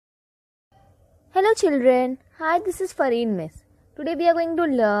Hello children, hi, this is Farheen Miss. Today we are going to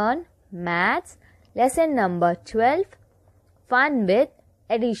learn Maths lesson number 12, Fun with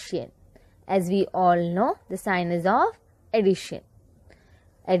Addition. As we all know, the sign is of addition.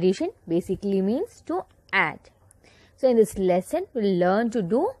 Addition basically means to add. So in this lesson, we'll learn to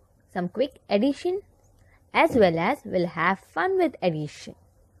do some quick addition as well as we'll have fun with addition.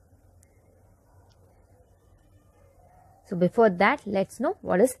 So before that, let's know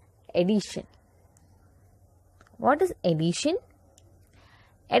what is addition. What is addition?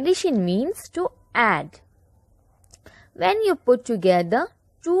 Addition means to add. When you put together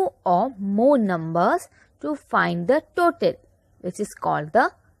two or more numbers to find the total, which is called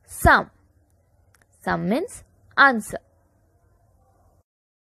the sum. Sum means answer.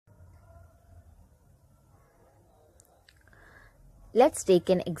 Let's take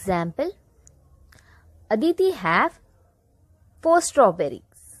an example. Aditi have 4 strawberries.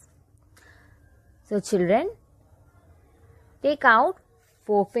 So children, take out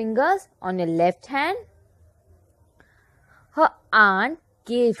 4 fingers on your left hand. Her aunt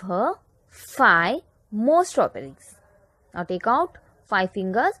gave her 5 more strawberries. Now take out 5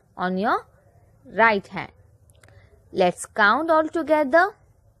 fingers on your right hand. Let's count all together.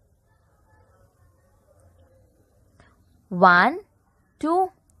 1,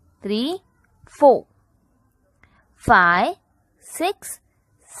 2, 3, 4, 5, 6,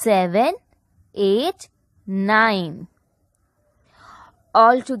 7, 8, 9.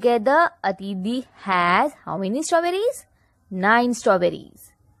 Altogether, Aditi has how many strawberries? 9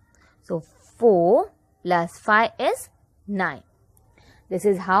 strawberries. So 4 plus 5 is 9. This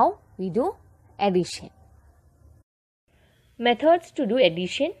is how we do addition. Methods to do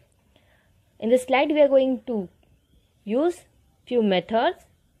addition. In this slide, we are going to use few methods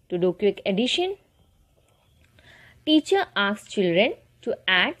to do quick addition. Teacher asks children to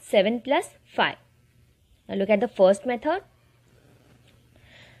add 7 plus 5. Now look at the first method.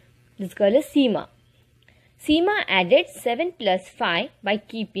 This girl is Seema. Seema added 7 plus 5 by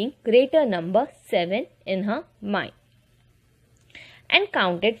keeping greater number 7 in her mind and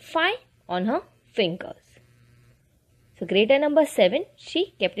counted 5 on her fingers. So greater number 7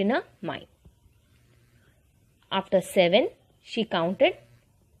 she kept in her mind. After 7, she counted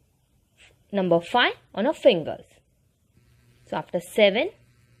number 5 on her fingers. So after 7,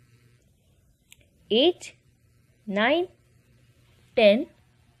 8, 9, 10,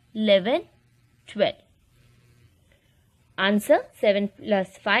 11, 12. Answer 7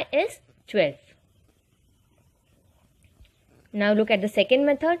 plus 5 is 12. Now look at the second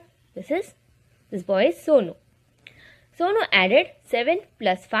method. This boy is Sonu. Sonu added 7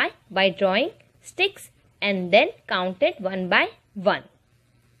 plus 5 by drawing sticks and then counted one by one.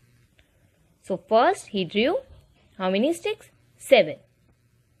 So first he drew how many sticks? 7.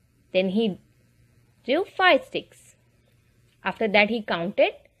 Then he drew 5 sticks. After that he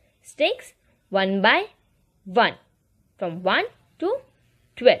counted sticks one by one from 1 to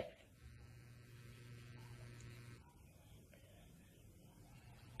 12.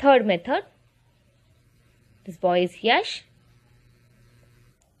 Third method. This boy is Yash.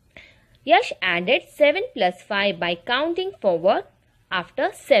 Yash added 7 plus 5 by counting forward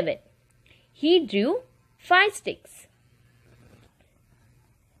after 7. He drew 5 sticks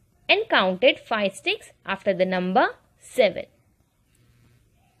and counted 5 sticks after the number 7.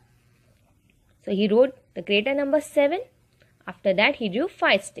 So he wrote the greater number 7. After that he drew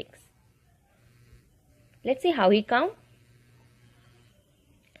 5 sticks. Let's see how he counts.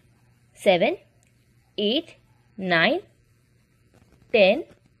 7, 8, 9, 10,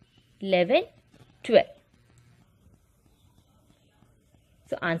 11, 12.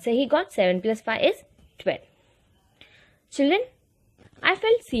 So answer he got 7 plus 5 is 12. Children, I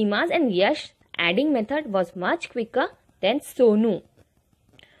felt Seema's and Yash's adding method was much quicker than Sonu.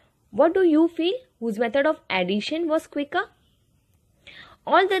 What do you feel? Whose method of addition was quicker?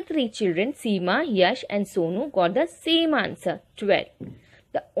 All the 3 children, Seema, Yash and Sonu, got the same answer, 12.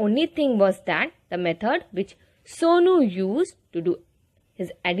 The only thing was that the method which Sonu used to do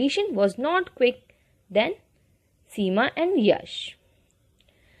his addition was not quick than Seema and Yash.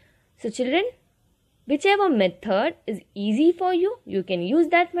 So children, whichever method is easy for you, you can use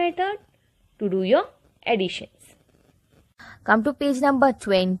that method to do your additions. Come to page number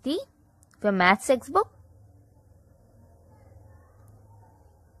 20 of your maths textbook.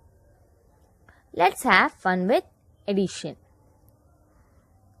 Let's have fun with addition.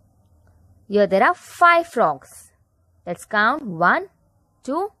 Here there are 5 frogs. Let's count 1,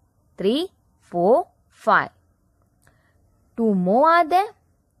 2, 3, 4, 5. 2 more are there.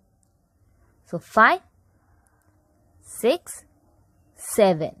 So 5, 6,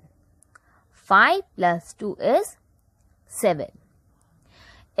 7. 5 plus 2 is 7.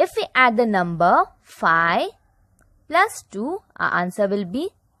 If we add the number 5 plus 2, our answer will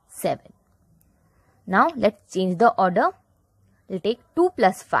be 7. Now let's change the order. We'll take 2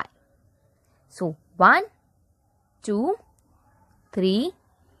 plus 5. So 1, 2, 3,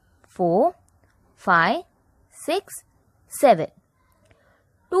 4, 5, 6, 7.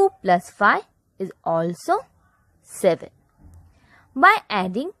 2 plus 5 is also 7. By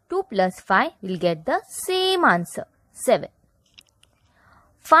adding 2 plus 5, we'll get the same answer, 7.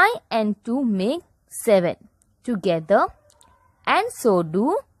 5 and 2 make 7 together, and so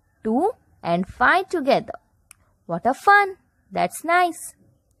do 2 and 5 together. What a fun! That's nice.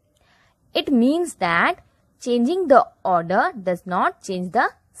 It means that changing the order does not change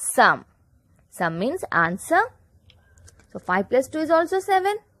the sum. Sum means answer. So 5 plus 2 is also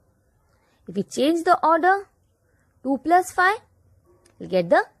 7. If we change the order, 2 plus 5, we'll get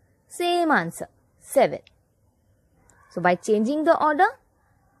the same answer, 7. So by changing the order,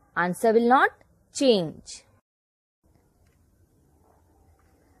 answer will not change.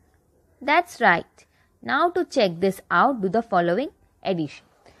 That's right. Now to check this out, do the following addition.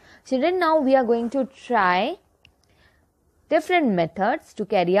 Children, now we are going to try different methods to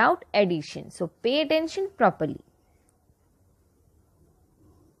carry out addition. So pay attention properly.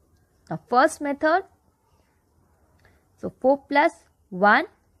 Now first method. So 4 plus 1.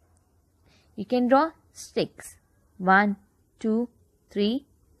 You can draw sticks. 1, 2, 3,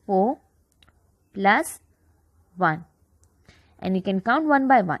 4 plus 1. And you can count one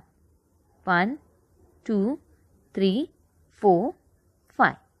by one. 1, 2, 3, 4,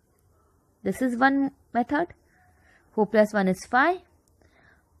 5. This is one method. 4 plus 1 is 5.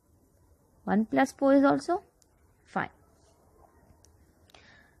 1 plus 4 is also 5.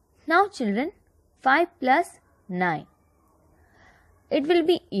 Now children, 5 plus 9. It will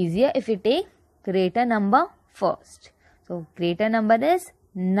be easier if we take greater number first. So greater number is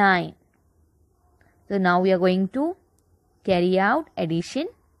 9. So now we are going to carry out addition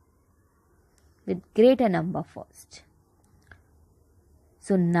with greater number first.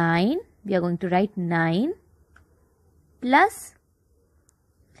 So 9, we are going to write 9 plus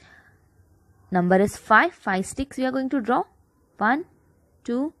number is 5. 5 sticks we are going to draw. 1,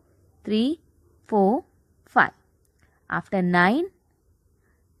 2, 3, 4, 5. After 9,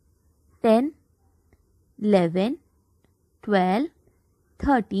 10, 11, 12,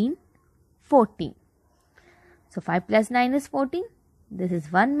 13, 14. So 5 plus 9 is 14. This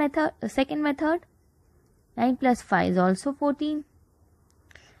is one method, second method. 9 plus 5 is also 14.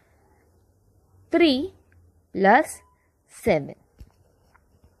 3 plus 7.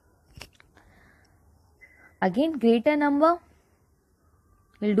 Again greater number.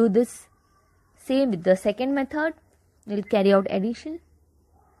 We'll do this same with the second method. We'll carry out addition.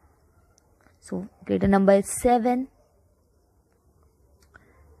 So greater number is 7.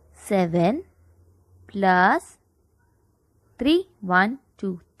 7 plus 3. 1,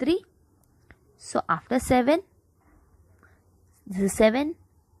 2, 3. So after 7, this is 7,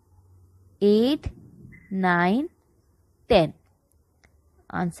 8, 9, 10.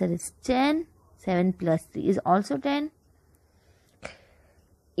 Answer is 10. 7 plus 3 is also 10.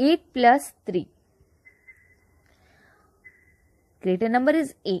 8 plus 3. Greater number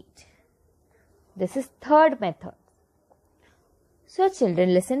is 8. This is third method. So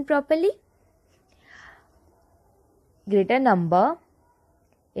children, listen properly. Greater number,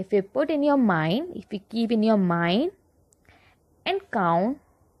 if you put in your mind, if you keep in your mind and count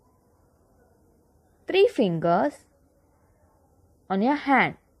 3 fingers on your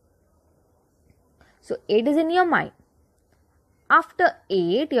hand. So 8 is in your mind. After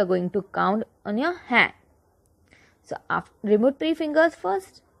 8, you are going to count on your hand. So remove 3 fingers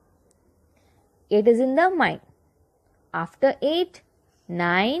first. 8 is in the mind. After 8,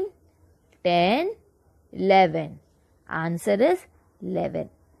 9, 10, 11. Answer is 11.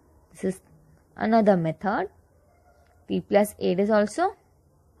 This is another method. 3 plus 8 is also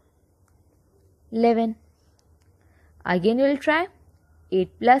 11. Again we will try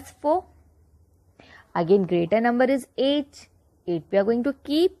 8 plus 4. Again greater number is 8. 8 we are going to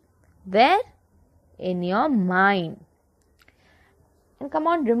keep where? In your mind. And come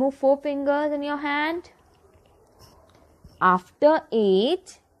on, remove 4 fingers in your hand. After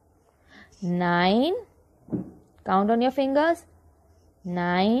 8, 9, count on your fingers,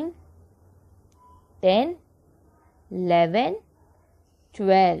 9, 10, 11,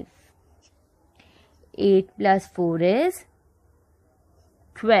 12. 8 plus 4 is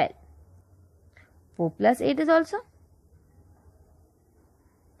 12. 4 plus 8 is also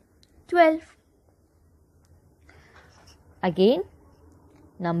 12. Again,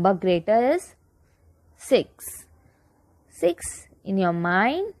 number greater is 6. 6 in your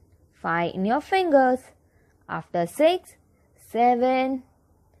mind, 5 in your fingers. After 6, 7,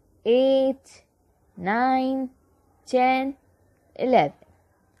 8, 9, 10, 11.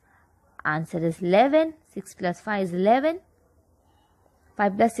 Answer is 11. 6 plus 5 is 11.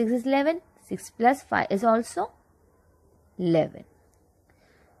 5 plus 6 is 11. 6 plus 5 is also 11.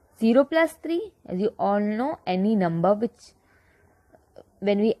 0 plus 3, as you all know, any number which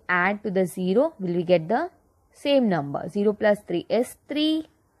when we add to the 0, will we get the same number. 0 plus 3 is 3.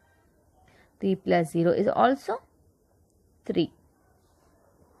 3 plus 0 is also 3.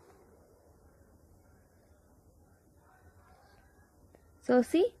 So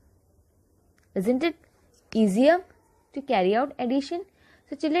see, isn't it easier to carry out addition?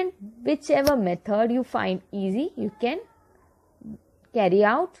 So children, whichever method you find easy, you can carry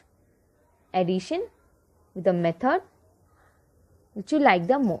out addition with the method which you like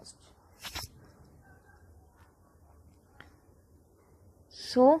the most.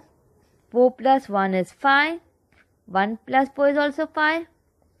 So 4 plus 1 is 5. 1 plus 4 is also 5.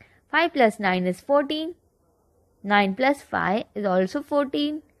 5 plus 9 is 14. 9 plus 5 is also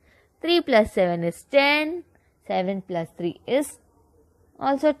 14. 3 plus 7 is 10. 7 plus 3 is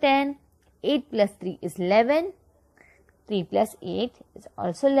also 10. 8 plus 3 is 11. 3 plus 8 is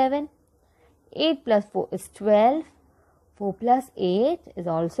also 11. 8 plus 4 is 12. 4 plus 8 is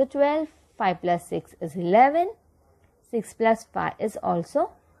also 12. 5 plus 6 is 11. 6 plus 5 is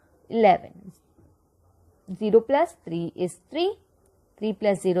also 11. 0 plus 3 is 3. 3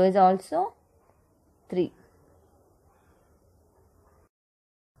 plus 0 is also 3.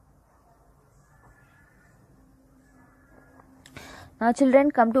 Now children,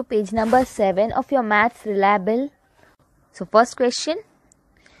 come to page number 7 of your maths reliable. So first question,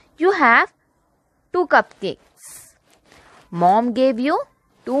 you have 2 cupcakes. Mom gave you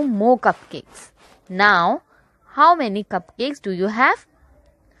 2 more cupcakes. Now, how many cupcakes do you have?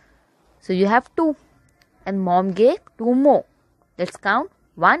 So you have 2 and mom gave 2 more. Let's count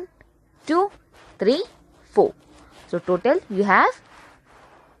 1, 2, 3, 4. So total you have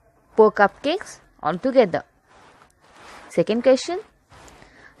 4 cupcakes altogether. Second question,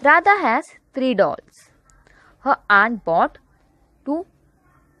 Radha has 3 dolls. Her aunt bought 2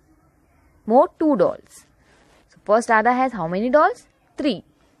 dolls. So first Radha has how many dolls? 3.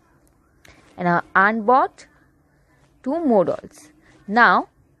 And her aunt bought 2 more dolls. Now,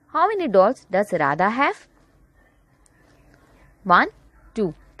 how many dolls does Radha have? 1,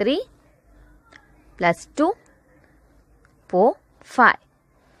 2, 3 plus 2, 4, 5.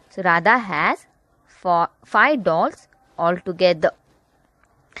 So Radha has 5 dolls altogether.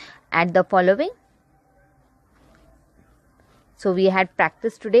 Add the following. So we had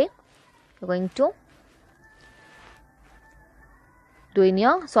practice today. We're going to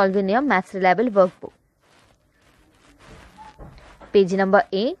solve in your maths reliable workbook. Page number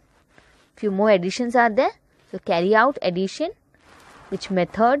 8. Few more additions are there. So carry out addition. Which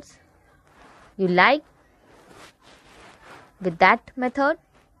methods you like. With that method,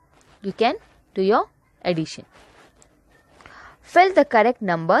 you can do your addition. Fill the correct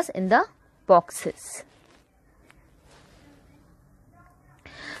numbers in the boxes.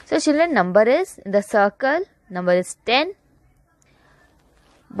 So children, number is in the circle, number is 10.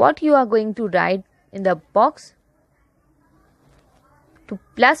 What you are going to write in the box? To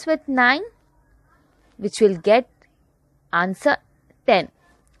plus with 9, which will get answer 10.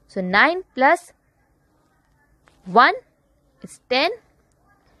 So 9 plus 1 is 10.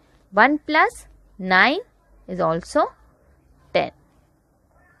 1 plus 9 is also 10.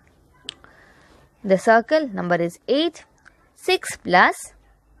 The circle number is 8. 6 plus,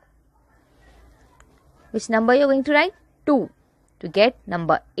 which number you are going to write? 2. To get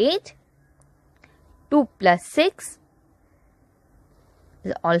number 8. 2 plus 6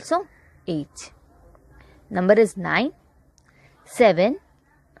 is also 8. Number is 9. 7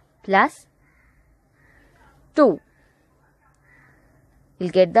 plus 2. You'll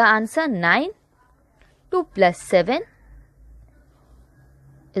get the answer 9. 2 plus 7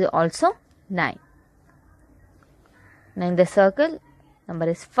 is also 9. Now in the circle, number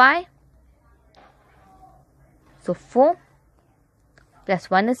is 5. So 4 plus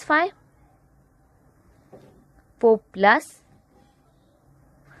 1 is 5. 4 plus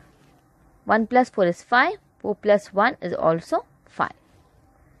 1 plus 4 is 5. 4 plus 1 is also 5.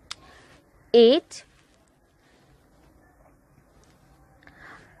 8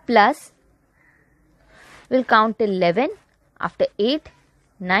 plus, we'll count till 11. After 8,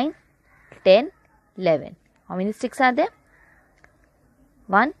 9, 10, 11. How many sticks are there?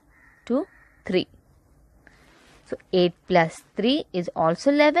 1, 2, 3. So 8 plus 3 is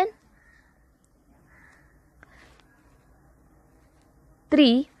also 11.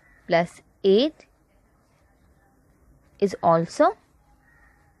 3 plus 8 is also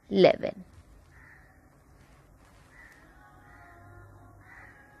 11.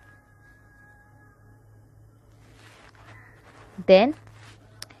 Then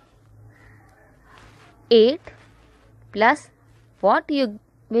 8 plus what you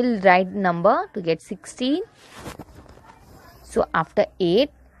will write number to get 16. So after 8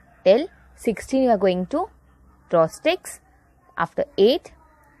 till 16 you are going to draw sticks. After 8,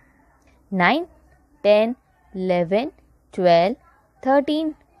 9, 10, 11, 12,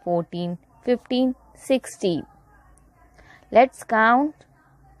 13, 14, 15, 16. Let's count.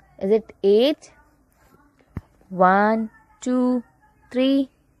 Is it 8? 1, 2, 3,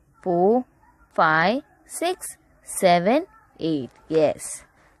 4, 5, 6, 7, 8. Yes,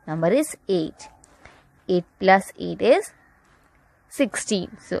 number is 8. 8 plus 8 is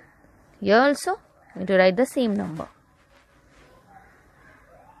 16. So, here also I'm going to write the same number.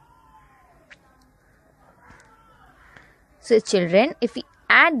 So, children, if we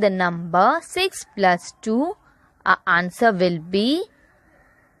add the number 6 plus 2, our answer will be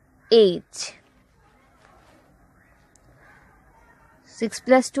 8. 6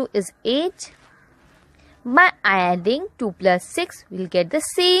 plus 2 is 8. By adding 2 plus 6, we will get the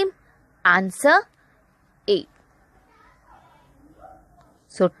same answer, 8.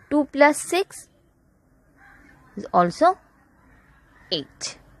 So, 2 plus 6 is also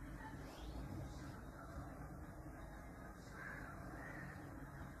 8.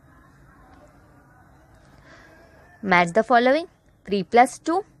 Match the following. 3 plus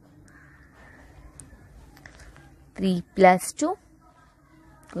 2. 3 plus 2.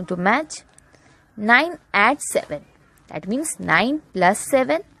 Going to match. 9 add 7. That means 9 plus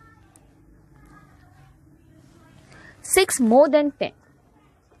 7. 6 more than 10.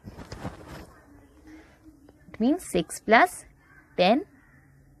 It means 6 plus 10.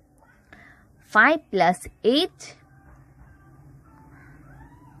 5 plus 8.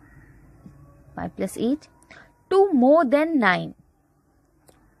 5 plus 8. 2 more than 9.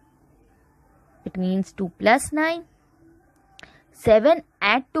 It means 2 plus 9. 7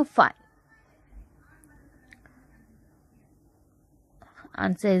 add to 5.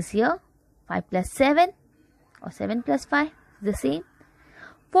 Answer is here. 5 plus 7 or 7 plus 5 is the same.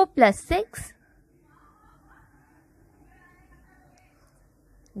 4 plus 6.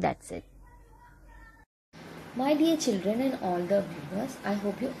 That's it. My dear children and all the viewers, I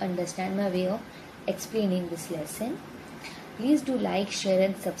hope you understand my way of explaining this lesson. Please do like, share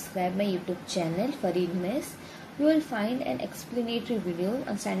and subscribe my YouTube channel Farheen Miss. You will find an explanatory video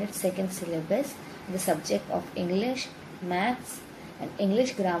on standard 2nd syllabus, the subject of English, Maths and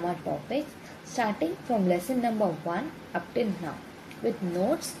English grammar topics starting from lesson number 1 up till now with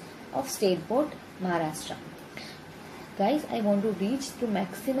notes of State Board Maharashtra. Guys, I want to reach to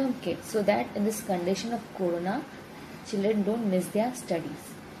maximum kids so that in this condition of Corona, children don't miss their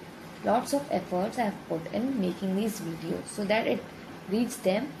studies. Lots of efforts I have put in making these videos so that it reaches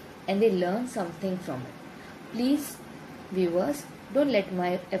them and they learn something from it. Please, viewers, don't let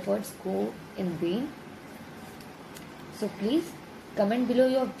my efforts go in vain. So please comment below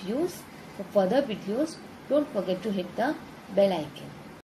your views for further videos. Don't forget to hit the bell icon.